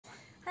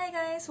Hi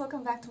guys!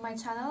 Welcome back to my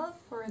channel.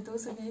 For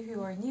those of you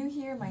who are new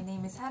here, my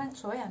name is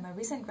Choi. I'm a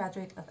recent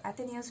graduate of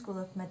Ateneo School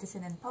of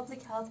Medicine and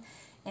Public Health,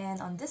 and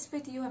on this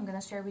video I'm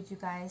going to share with you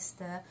guys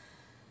the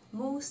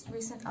most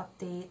recent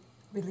update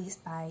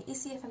released by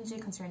ECFMG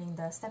concerning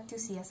the Step 2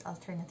 CS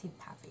alternative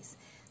pathways.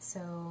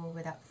 So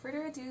without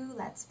further ado,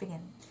 let's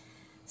begin.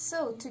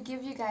 So to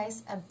give you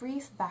guys a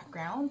brief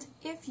background,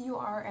 if you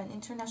are an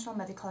international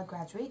medical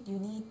graduate, you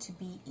need to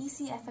be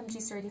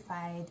ECFMG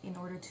certified in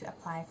order to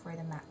apply for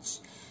the match.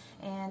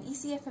 And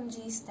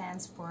ECFMG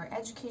stands for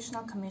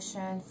Educational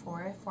Commission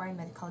for Foreign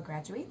Medical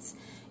Graduates.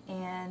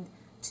 And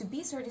to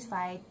be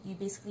certified, you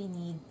basically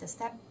need the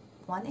Step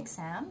 1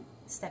 exam,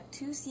 Step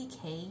 2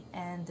 CK,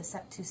 and the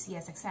Step 2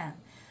 CS exam.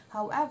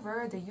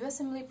 However, the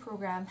USMLE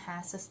program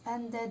has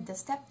suspended the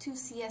Step 2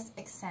 CS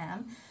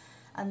exam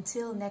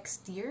until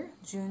next year,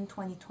 June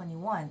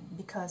 2021,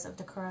 because of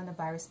the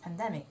coronavirus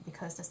pandemic,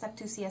 because the Step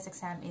 2 CS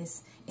exam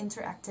is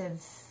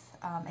interactive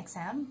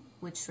exam,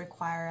 which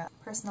require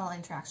personal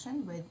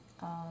interaction with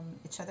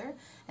each other,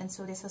 and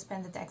so they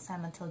suspended the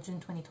exam until June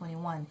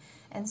 2021.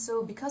 And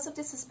so because of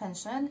this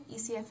suspension,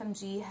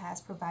 ECFMG has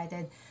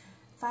provided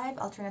 5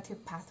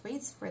 alternative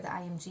pathways for the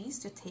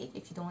IMGs to take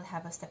if you don't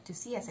have a Step 2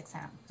 CS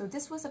exam. So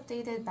this was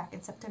updated back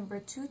in September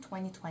 2,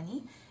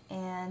 2020,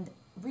 and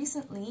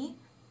recently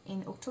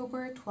in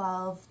October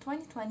 12,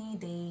 2020,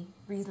 they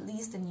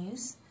released the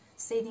news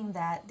stating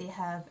that they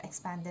have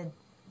expanded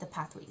the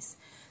pathways.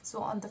 So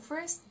on the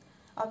first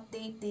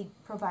update, they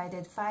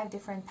provided 5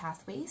 different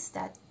pathways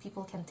that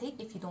people can take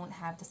if you don't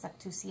have the Step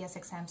 2 CS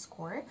exam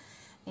score.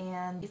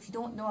 And if you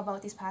don't know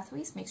about these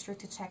pathways, make sure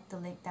to check the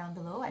link down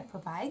below I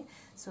provide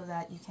so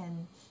that you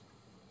can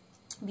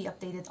be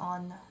updated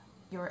on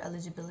your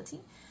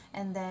eligibility.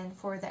 And then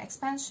for the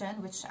expansion,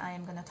 which I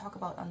am going to talk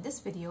about on this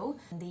video,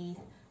 they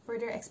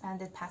further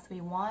expanded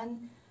pathway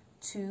 1,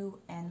 2,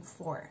 and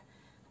 4.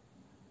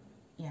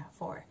 Yeah,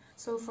 4.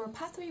 So for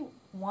pathway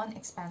 1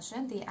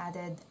 expansion, they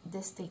added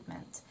this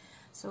statement.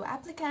 So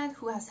applicant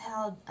who has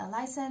held a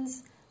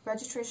license,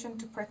 registration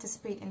to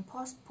participate in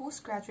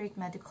postgraduate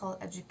medical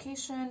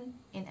education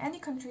in any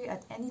country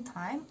at any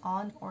time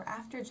on or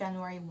after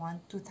January 1,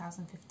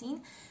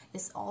 2015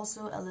 is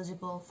also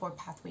eligible for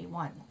pathway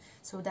 1.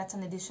 So that's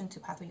an addition to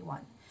pathway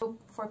 1. So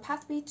for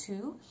pathway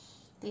 2,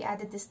 they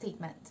added this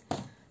statement.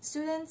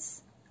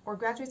 Students or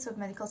graduates of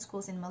medical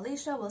schools in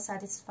Malaysia will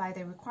satisfy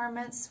the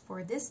requirements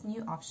for this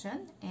new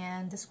option,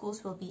 and the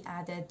schools will be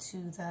added to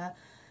the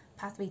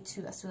pathway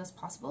 2 as soon as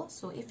possible.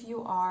 So if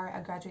you are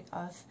a graduate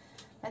of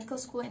medical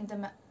school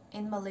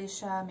in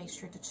Malaysia, make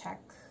sure to check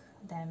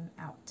them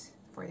out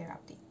for their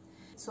update.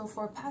 So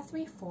for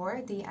pathway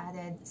 4, they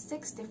added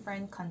 6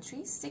 different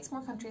countries, 6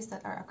 more countries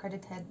that are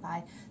accredited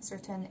by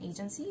certain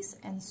agencies,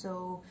 and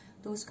so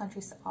those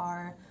countries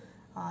are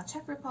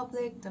Czech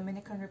Republic,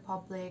 Dominican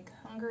Republic,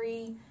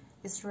 Hungary,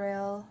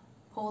 Israel,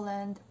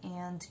 Poland,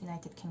 and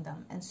United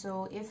Kingdom. And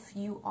so if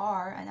you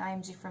are an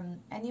IMG from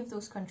any of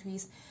those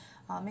countries,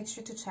 make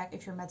sure to check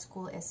if your med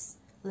school is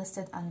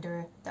listed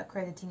under the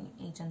accrediting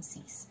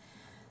agencies.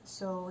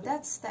 So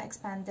that's the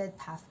expanded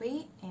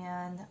pathway,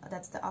 and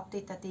that's the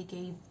update that they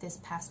gave this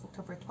past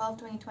October 12,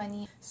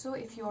 2020. So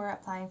if you are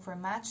applying for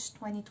Match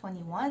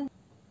 2021,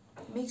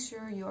 make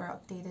sure you are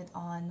updated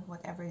on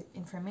whatever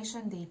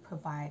information they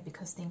provide,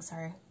 because things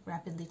are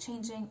rapidly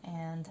changing,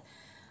 and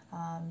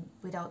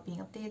without being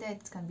updated,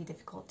 it's going to be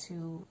difficult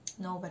to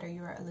know whether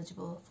you are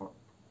eligible for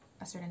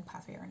a certain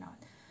pathway or not.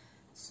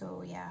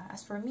 So yeah,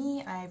 as for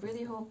me, I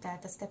really hope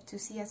that the Step 2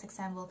 CS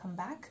exam will come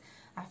back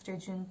after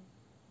June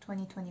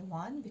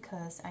 2021,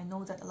 because I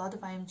know that a lot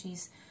of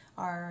IMGs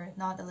are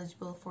not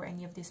eligible for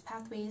any of these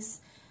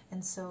pathways,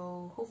 and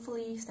so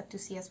hopefully Step 2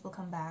 CS will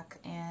come back,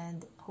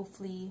 and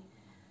hopefully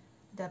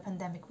the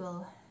pandemic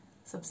will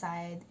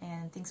subside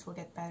and things will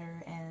get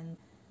better and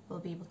we'll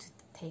be able to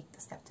take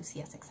the Step 2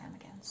 CS exam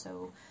again.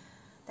 So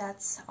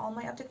that's all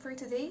my update for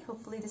today.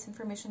 Hopefully this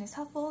information is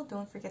helpful.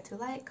 Don't forget to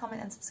like,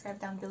 comment, and subscribe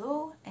down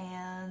below,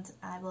 and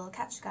I will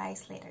catch you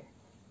guys later.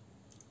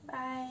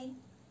 Bye!